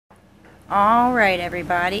Alright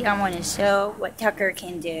everybody, I want to show what Tucker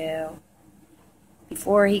can do.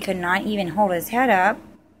 Before he could not even hold his head up.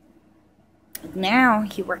 Now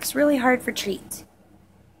he works really hard for treats.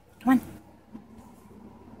 Come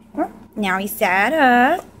on. Now he sat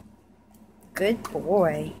up. Good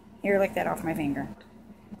boy. Here, lick that off my finger.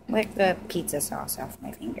 Lick the pizza sauce off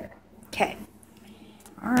my finger. Okay.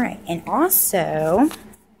 Alright, and also,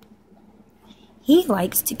 he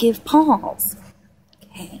likes to give paws.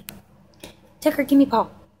 Okay. Tucker, give me paw.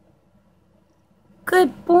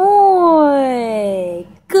 Good boy.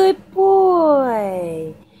 Good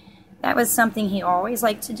boy. That was something he always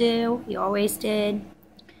liked to do. He always did.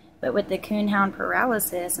 But with the Coonhound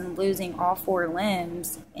Paralysis and losing all 4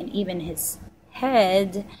 limbs and even his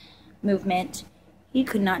head movement, he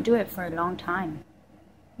could not do it for a long time.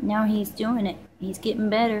 Now he's doing it. He's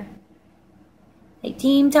getting better. Hey,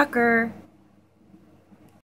 Team Tucker.